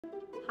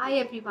Hi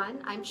everyone,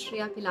 I'm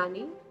Shreya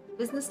Pilani,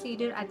 business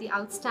leader at the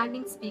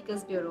Outstanding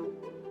Speakers Bureau,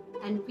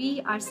 and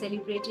we are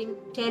celebrating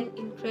 10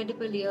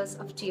 incredible years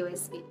of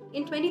TOSB.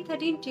 In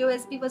 2013,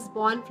 TOSB was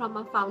born from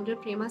our founder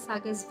Prema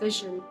Sagar's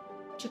vision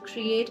to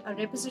create a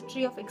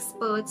repository of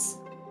experts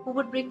who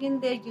would bring in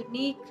their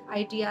unique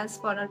ideas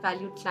for our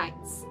valued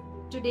clients.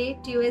 Today,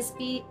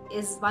 TOSB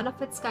is one of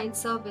its kind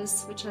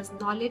service which has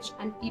knowledge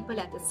and people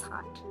at its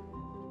heart.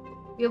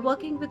 We are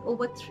working with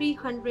over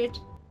 300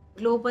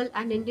 global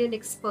and Indian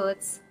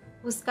experts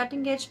whose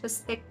cutting edge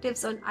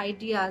perspectives on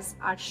ideas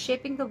are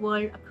shaping the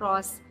world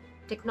across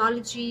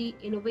technology,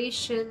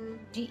 innovation,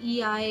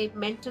 DEI,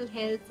 mental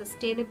health,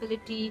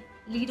 sustainability,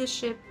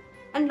 leadership,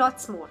 and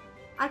lots more.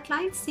 Our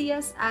clients see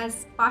us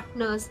as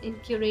partners in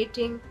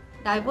curating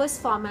diverse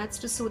formats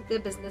to suit their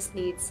business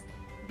needs,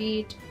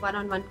 be it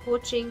one-on-one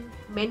coaching,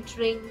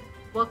 mentoring,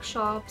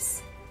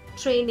 workshops,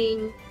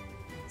 training,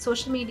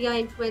 social media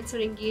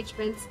influencer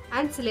engagements,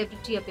 and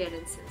celebrity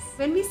appearances.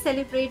 When we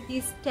celebrate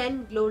these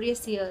 10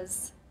 glorious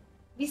years,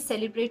 we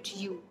celebrate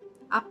you,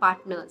 our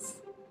partners,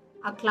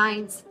 our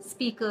clients,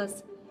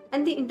 speakers,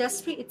 and the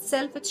industry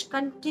itself, which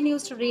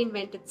continues to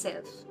reinvent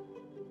itself.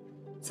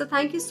 So,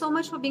 thank you so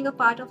much for being a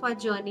part of our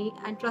journey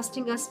and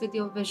trusting us with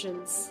your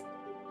visions.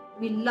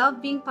 We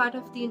love being part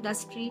of the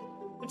industry,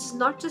 which is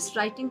not just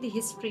writing the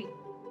history,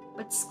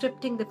 but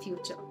scripting the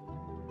future.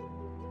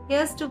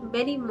 Here's to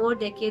many more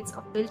decades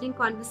of building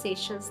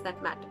conversations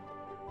that matter.